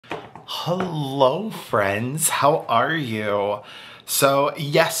Hello friends, how are you? So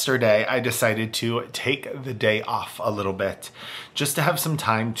yesterday I decided to take the day off a little bit just to have some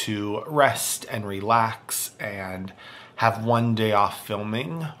time to rest and relax and have one day off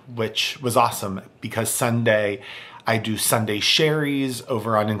filming, which was awesome because Sunday I do Sunday Sharies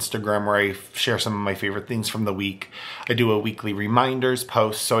over on Instagram where I share some of my favorite things from the week. I do a weekly reminders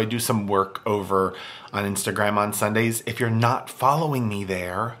post, so I do some work over on Instagram on Sundays. If you're not following me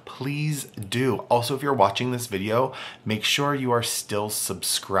there, please do. Also, if you're watching this video, make sure you are still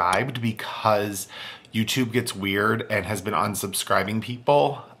subscribed because YouTube gets weird and has been unsubscribing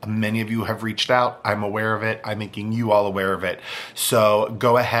people. Many of you have reached out. I'm aware of it. I'm making you all aware of it. So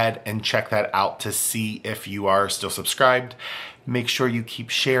go ahead and check that out to see if you are still subscribed. Make sure you keep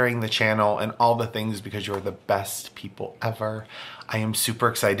sharing the channel and all the things because you're the best people ever. I am super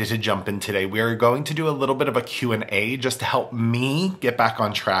excited to jump in today. We are going to do a little bit of a Q&A just to help me get back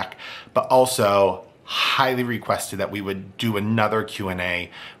on track, but also highly requested that we would do another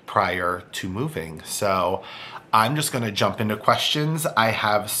Q&A prior to moving. So I'm just gonna jump into questions. I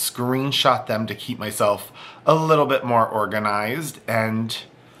have screenshot them to keep myself a little bit more organized, and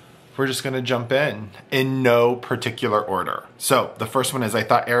we're just gonna jump in no particular order. So the first one is, I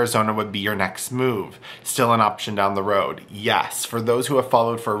thought Arizona would be your next move. Still an option down the road? Yes. For those who have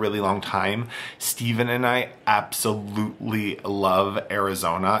followed for a really long time, Steven and I absolutely love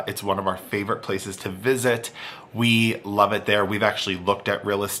Arizona. It's one of our favorite places to visit. We love it there. We've actually looked at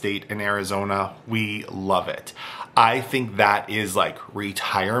real estate in Arizona. We love it. I think that is like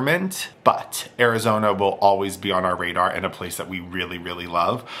retirement, but Arizona will always be on our radar and a place that we really, really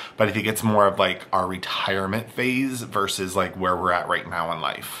love. But I think it's more of like our retirement phase versus like where we're at right now in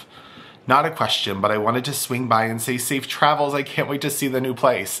life. Not a question, but I wanted to swing by and say safe travels. I can't wait to see the new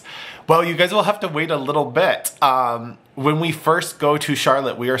place. Well, you guys will have to wait a little bit. When we first go to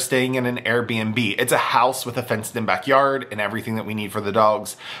Charlotte, we are staying in an Airbnb. It's a house with a fenced-in backyard and everything that we need for the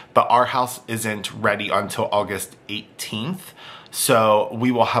dogs, but our house isn't ready until August 18th. So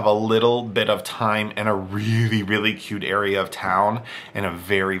we will have a little bit of time in a really, really cute area of town and a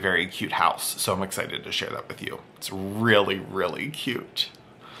very, very cute house. So I'm excited to share that with you. It's really, really cute.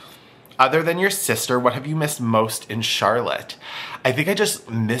 Other than your sister, what have you missed most in Charlotte? I think I just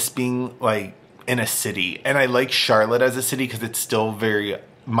miss being like in a city, and I like Charlotte as a city because it's still very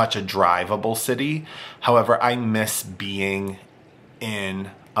much a drivable city. However, I miss being in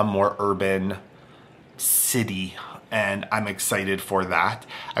a more urban city, and I'm excited for that.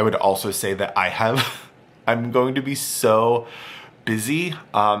 I would also say that I'm going to be so busy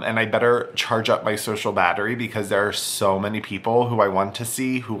and I better charge up my social battery because there are so many people who I want to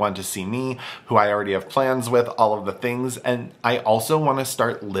see, who want to see me, who I already have plans with, all of the things. And I also want to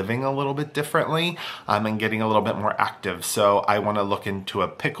start living a little bit differently and getting a little bit more active. So I want to look into a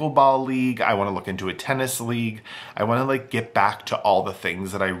pickleball league. I want to look into a tennis league. I want to like get back to all the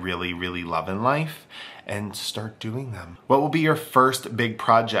things that I really, really love in life and start doing them. What will be your first big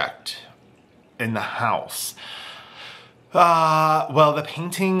project in the house? Well, the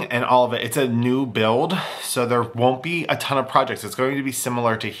painting and all of it, it's a new build, so there won't be a ton of projects. It's going to be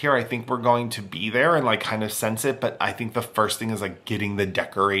similar to here. I think we're going to be there and like kind of sense it, but I think the first thing is like getting the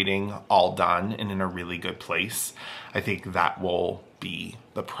decorating all done and in a really good place. I think that will be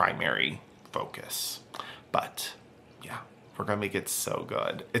the primary focus. But yeah, we're gonna make it so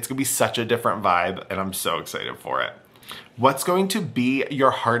good. It's gonna be such a different vibe and I'm so excited for it. What's going to be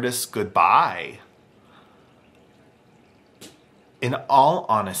your hardest goodbye? In all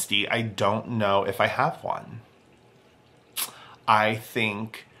honesty, I don't know if I have one. I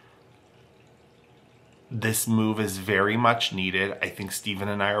think this move is very much needed. I think Steven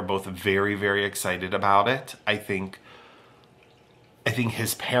and I are both very, very excited about it. I think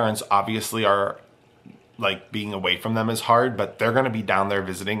his parents obviously are like being away from them is hard, but they're gonna be down there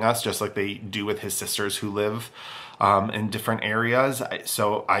visiting us just like they do with his sisters who live in different areas.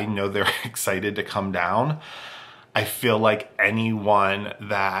 So I know they're excited to come down. I feel like anyone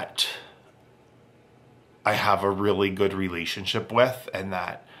that I have a really good relationship with and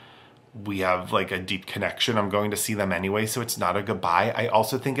that we have like a deep connection, I'm going to see them anyway, so it's not a goodbye. I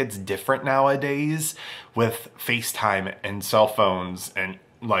also think it's different nowadays with FaceTime and cell phones and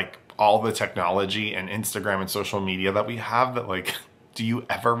like all the technology and Instagram and social media that we have that like, do you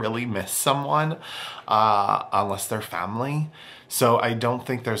ever really miss someone unless they're family? So I don't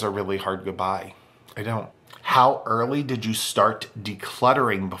think there's a really hard goodbye. I don't. How early did you start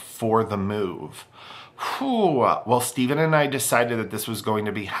decluttering before the move? Whew. Well, Steven and I decided that this was going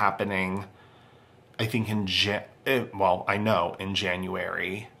to be happening, I think in January.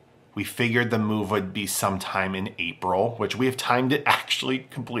 We figured the move would be sometime in April, which we have timed it actually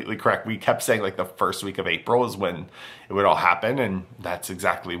completely correct. We kept saying like the first week of April is when it would all happen, and that's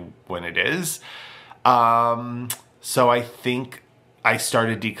exactly when it is. So I think I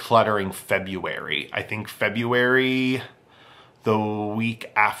started decluttering February. I think February, the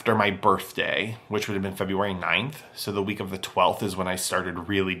week after my birthday, which would have been February 9th. So the week of the 12th is when I started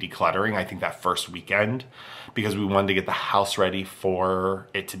really decluttering. I think that first weekend, because we wanted to get the house ready for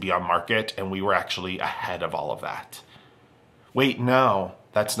it to be on market, and we were actually ahead of all of that. Wait, no,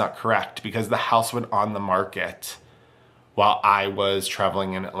 that's not correct, because the house went on the market while I was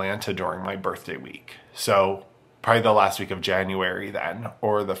traveling in Atlanta during my birthday week. So probably the last week of January then,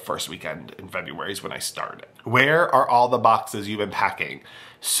 or the first weekend in February is when I started. Where are all the boxes you've been packing?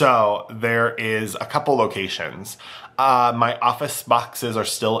 So there is a couple locations. My office boxes are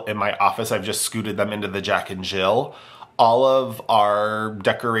still in my office. I've just scooted them into the Jack and Jill. All of our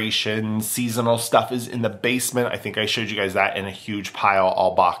decoration, seasonal stuff is in the basement. I think I showed you guys that in a huge pile,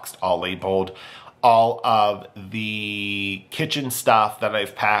 all boxed, all labeled. All of the kitchen stuff that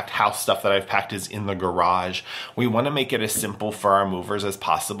I've packed, house stuff that I've packed is in the garage. We want to make it as simple for our movers as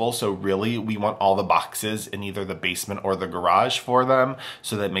possible. So really, we want all the boxes in either the basement or the garage for them,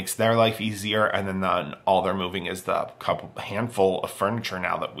 so that makes their life easier. And then all they're moving is the handful of furniture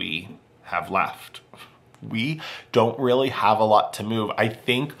now that we have left. We don't really have a lot to move. I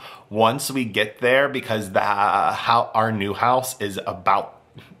think once we get there, because our new house is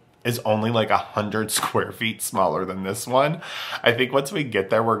only like 100 square feet smaller than this one. I think once we get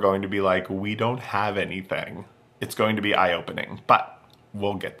there, we're going to be like, we don't have anything. It's going to be eye-opening, but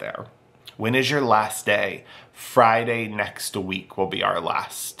we'll get there. When is your last day? Friday next week will be our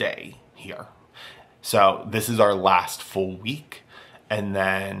last day here. So this is our last full week, and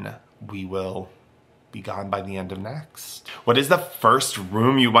then we will be gone by the end of next. What is the first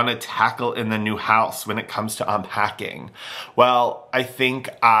room you want to tackle in the new house when it comes to unpacking? Well, I think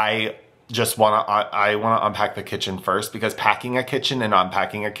I want to unpack the kitchen first, because packing a kitchen and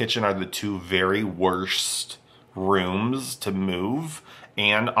unpacking a kitchen are the two very worst rooms to move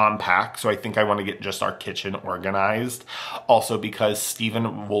and unpack. So I think I want to get just our kitchen organized. Also because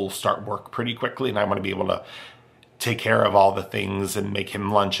Steven will start work pretty quickly, and I want to be able to take care of all the things and make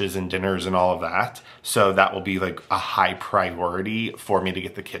him lunches and dinners and all of that. So that will be like a high priority for me to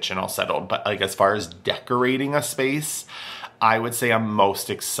get the kitchen all settled. But like as far as decorating a space, I would say I'm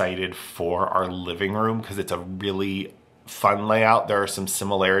most excited for our living room, because it's a really fun layout. There are some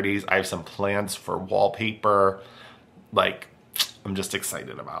similarities. I have some plans for wallpaper. Like, I'm just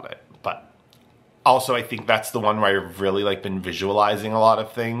excited about it. But also I think that's the one where I've really like been visualizing a lot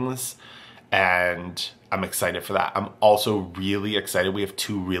of things, and I'm excited for that. I'm also really excited. We have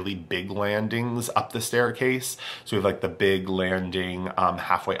two really big landings up the staircase. So we have like the big landing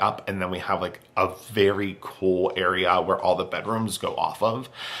halfway up, and then we have like a very cool area where all the bedrooms go off of.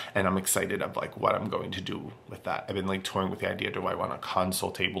 And I'm excited of like what I'm going to do with that. I've been like toying with the idea, do I want a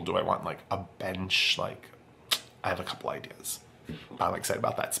console table? Do I want like a bench? Like, I have a couple ideas. I'm excited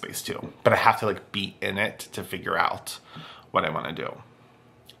about that space too. But I have to like be in it to figure out what I want to do.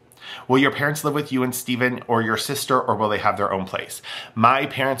 Will your parents live with you and Steven or your sister, or will they have their own place? My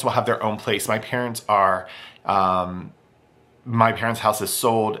parents will have their own place. My parents' house is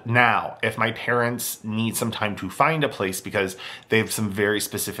sold now. If my parents need some time to find a place, because they have some very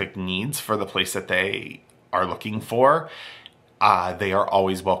specific needs for the place that they are looking for, they are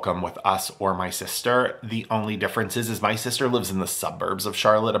always welcome with us or my sister. The only difference is my sister lives in the suburbs of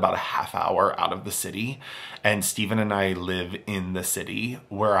Charlotte, about a half hour out of the city. And Steven and I live in the city.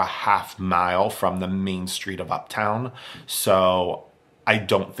 We're a half mile from the main street of Uptown. So I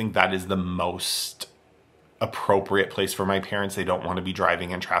don't think that is the most appropriate place for my parents. They don't want to be driving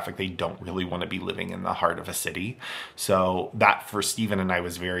in traffic. They don't really want to be living in the heart of a city. So that for Steven and I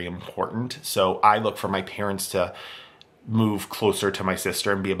was very important. So I look for my parents to move closer to my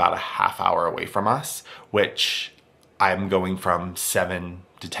sister and be about a half hour away from us, which I'm going from 7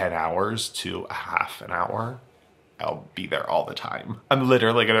 to 10 hours to a half an hour. I'll be there all the time. I'm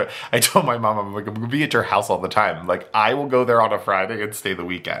literally I told my mom, I'm gonna be at your house all the time. Like, I will go there on a Friday and stay the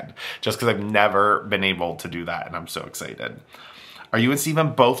weekend, just because I've never been able to do that, and I'm so excited. Are you and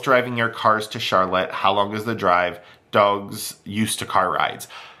Steven both driving your cars to Charlotte? How long is the drive? Dogs used to car rides.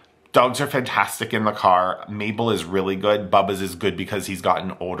 Dogs are fantastic in the car. Mabel is really good. Bubba's is good because he's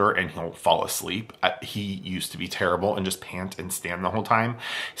gotten older and he'll fall asleep. He used to be terrible and just pant and stand the whole time.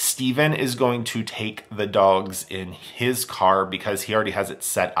 Steven is going to take the dogs in his car because he already has it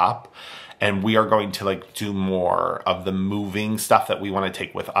set up. and we are going to like do more of the moving stuff that we want to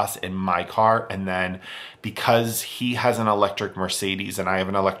take with us in my car. And then because he has an electric Mercedes and I have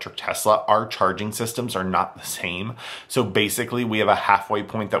an electric Tesla, our charging systems are not the same. So basically we have a halfway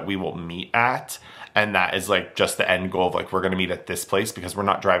point that we will meet at. And that is like just the end goal of like, we're going to meet at this place because we're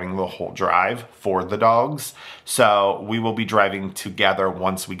not driving the whole drive for the dogs. So we will be driving together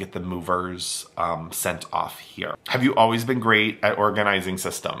once we get the movers sent off here. Have you always been great at organizing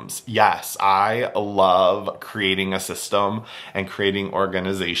systems? Yes, I love creating a system and creating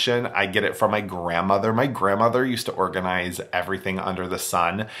organization. I get it from my grandmother. My grandmother used to organize everything under the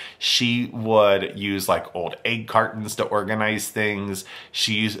sun. She would use like old egg cartons to organize things.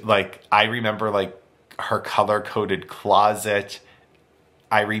 She's like, I remember like her color-coded closet.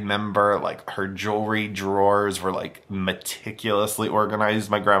 I remember like her jewelry drawers were like meticulously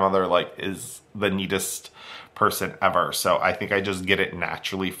organized. My grandmother like is the neatest person ever. So I think I just get it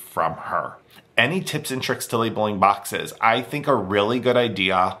naturally from her. Any tips and tricks to labeling boxes? I think a really good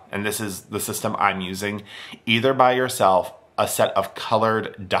idea, and this is the system I'm using, either buy yourself a set of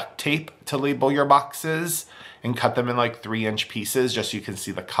colored duct tape to label your boxes and cut them in like 3-inch pieces just so you can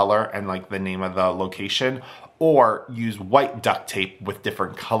see the color and like the name of the location, or use white duct tape with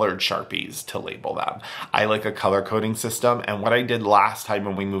different colored Sharpies to label them. I like a color coding system, and what I did last time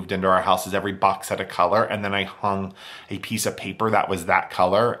when we moved into our house is every box had a color, and then I hung a piece of paper that was that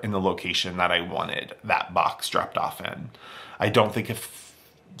color in the location that I wanted that box dropped off in. I don't think if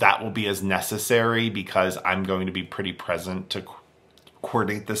that will be as necessary because I'm going to be pretty present to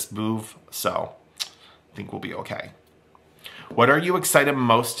coordinate this move, so I think we'll be okay. What are you excited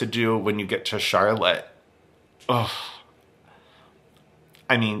most to do when you get to Charlotte? Ugh.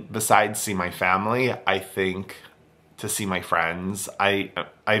 I mean, besides see my family, I think to see my friends.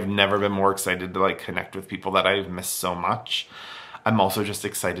 I've never been more excited to like connect with people that I've missed so much. I'm also just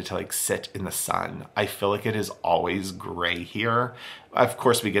excited to like sit in the sun. I feel like it is always gray here. Of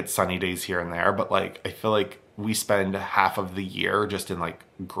course we get sunny days here and there, but like I feel like we spend half of the year just in like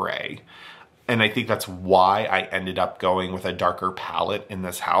gray. And I think that's why I ended up going with a darker palette in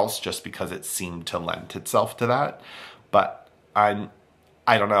this house, just because it seemed to lend itself to that. But I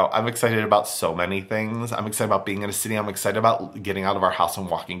don't know, I'm excited about so many things. I'm excited about being in a city. I'm excited about getting out of our house and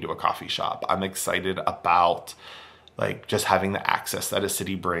walking to a coffee shop. I'm excited about like just having the access that a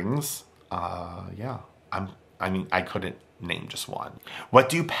city brings. Yeah, I mean, I couldn't name just one. What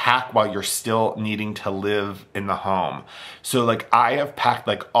do you pack while you're still needing to live in the home? So like I have packed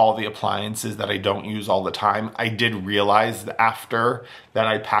like all the appliances that I don't use all the time. I did realize after that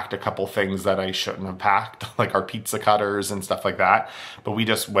I packed a couple things that I shouldn't have packed, like our pizza cutters and stuff like that. But we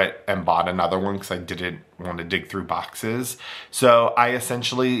just went and bought another one because I didn't want to dig through boxes. So I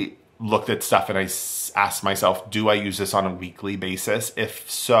essentially looked at stuff and I asked myself, do I use this on a weekly basis? If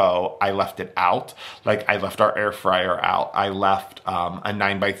so, I left it out. Like I left our air fryer out. I left a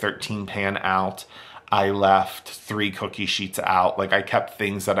 9x13 pan out. I left 3 cookie sheets out. Like I kept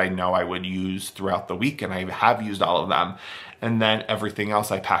things that I know I would use throughout the week, and I have used all of them. And then everything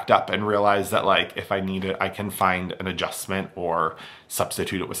else I packed up and realized that like if I need it, I can find an adjustment or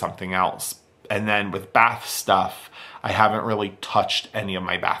substitute it with something else. And then with bath stuff, I haven't really touched any of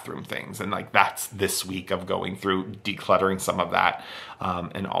my bathroom things. And like that's this week of going through decluttering some of that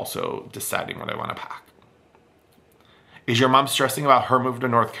and also deciding what I want to pack. Is your mom stressing about her move to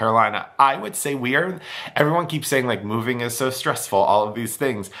North Carolina? I would say we are. Everyone keeps saying like moving is so stressful, all of these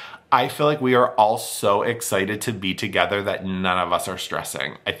things. I feel like we are all so excited to be together that none of us are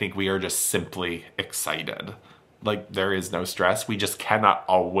stressing. I think we are just simply excited. Like there is no stress. We just cannot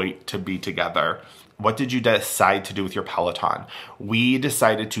all wait to be together. What did you decide to do with your Peloton? We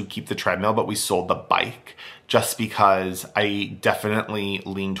decided to keep the treadmill, but we sold the bike just because I definitely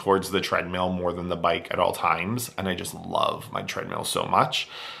lean towards the treadmill more than the bike at all times. And I just love my treadmill so much.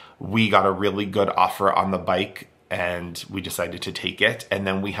 We got a really good offer on the bike and we decided to take it. And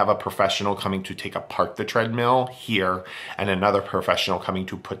then we have a professional coming to take apart the treadmill here and another professional coming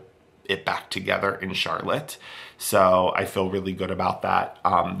to put it back together in Charlotte. So I feel really good about that.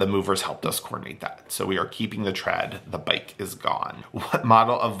 The movers helped us coordinate that. So we are keeping the tread, the bike is gone. What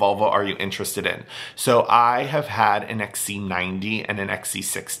model of Volvo are you interested in? So I have had an XC90 and an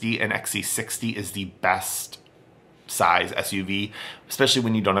XC60. An XC60 is the best size SUV, especially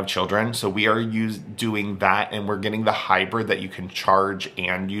when you don't have children. So we are doing that, and we're getting the hybrid that you can charge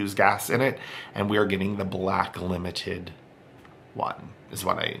and use gas in it. And we are getting the black limited one is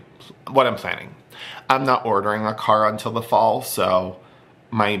what I'm planning. I'm not ordering a car until the fall, so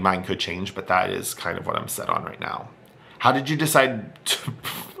my mind could change, but that is kind of what I'm set on right now. How did you decide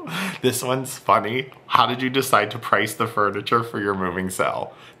This one's funny. How did you decide to price the furniture for your moving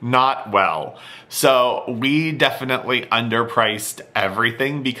sale? Not well. So we definitely underpriced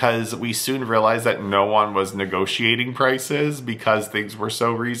everything because we soon realized that no one was negotiating prices because things were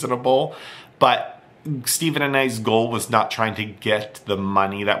so reasonable. But Stephen and I's goal was not trying to get the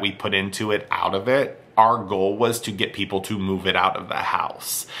money that we put into it out of it. Our goal was to get people to move it out of the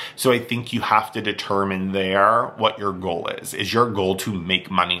house. So I think you have to determine there what your goal is. Is your goal to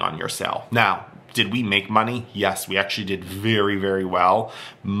make money on your sale? Now, did we make money? Yes, we actually did very, very well.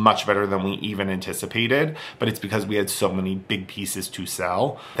 Much better than we even anticipated. But it's because we had so many big pieces to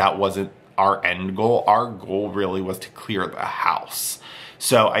sell. That wasn't our end goal. Our goal really was to clear the house.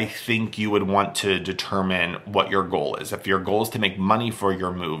 So I think you would want to determine what your goal is. If your goal is to make money for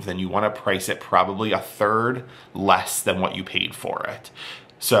your move, then you want to price it probably a third less than what you paid for it.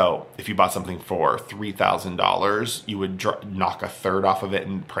 So if you bought something for $3,000, you would knock a third off of it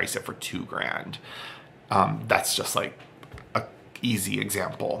and price it for $2,000. That's just like an easy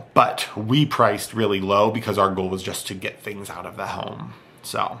example. But we priced really low because our goal was just to get things out of the home.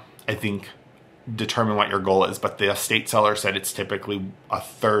 So I think determine what your goal is, but the estate seller said it's typically a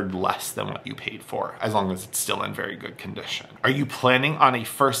third less than what you paid for, as long as it's still in very good condition. Are you planning on a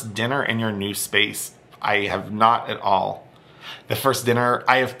first dinner in your new space? I have not at all. The first dinner,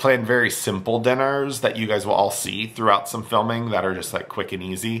 I have planned very simple dinners that you guys will all see throughout some filming that are just like quick and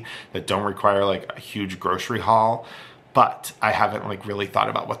easy, that don't require like a huge grocery haul, but I haven't like really thought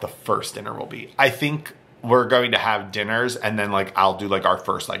about what the first dinner will be. I think we're going to have dinners and then like I'll do like our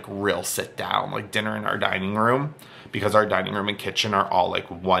first like real sit down like dinner in our dining room, because our dining room and kitchen are all like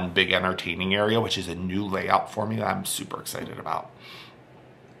one big entertaining area, which is a new layout for me that I'm super excited about.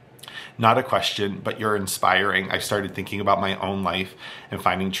 Not a question, but you're inspiring. I started thinking about my own life and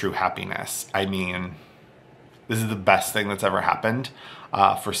finding true happiness. I mean, this is the best thing that's ever happened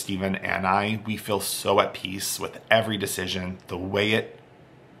for Stephen and I. We feel so at peace with every decision, the way it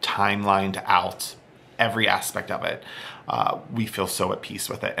timelined out, every aspect of it. We feel so at peace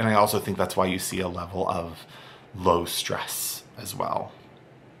with it. And I also think that's why you see a level of low stress as well.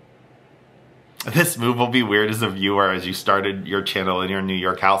 This move will be weird as a viewer as you started your channel in your New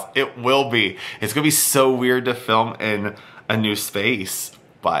York house. It will be. It's gonna be so weird to film in a new space,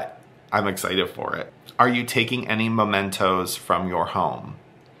 but I'm excited for it. Are you taking any mementos from your home?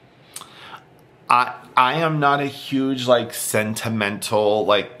 I am not a huge like sentimental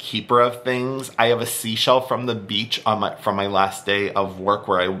like keeper of things. I have a seashell from the beach on from my last day of work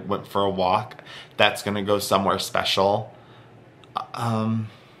where I went for a walk. That's gonna go somewhere special.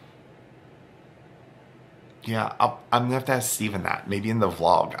 Yeah, I'm gonna have to ask Steven that. Maybe in the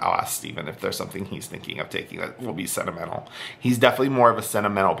vlog, I'll ask Steven if there's something he's thinking of taking that will be sentimental. He's definitely more of a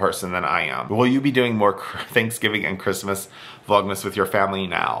sentimental person than I am. Will you be doing more Thanksgiving and Christmas vlogmas with your family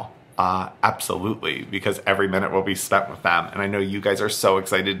now? Absolutely, because every minute will be spent with them. And I know you guys are so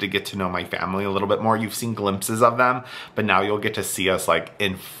excited to get to know my family a little bit more. You've seen glimpses of them, but now you'll get to see us like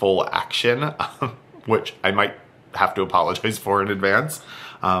in full action, which I might have to apologize for in advance.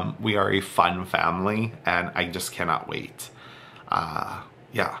 We are a fun family and I just cannot wait.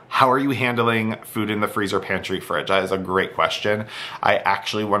 Yeah. How are you handling food in the freezer, pantry, fridge? That is a great question. I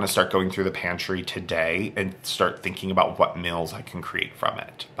actually want to start going through the pantry today and start thinking about what meals I can create from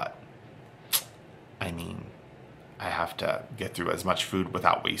it. But I mean, I have to get through as much food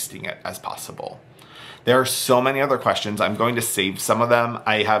without wasting it as possible. There are so many other questions. I'm going to save some of them.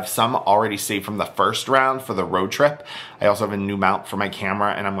 I have some already saved from the first round for the road trip. I also have a new mount for my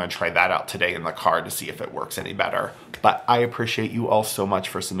camera and I'm going to try that out today in the car to see if it works any better. But I appreciate you all so much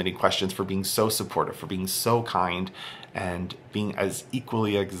for submitting questions, for being so supportive, for being so kind, and being as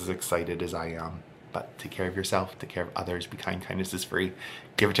equally as excited as I am. But take care of yourself, take care of others, be kind, kindness is free.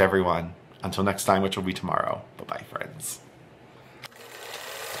 Give it to everyone. Until next time, which will be tomorrow. Bye-bye, friends.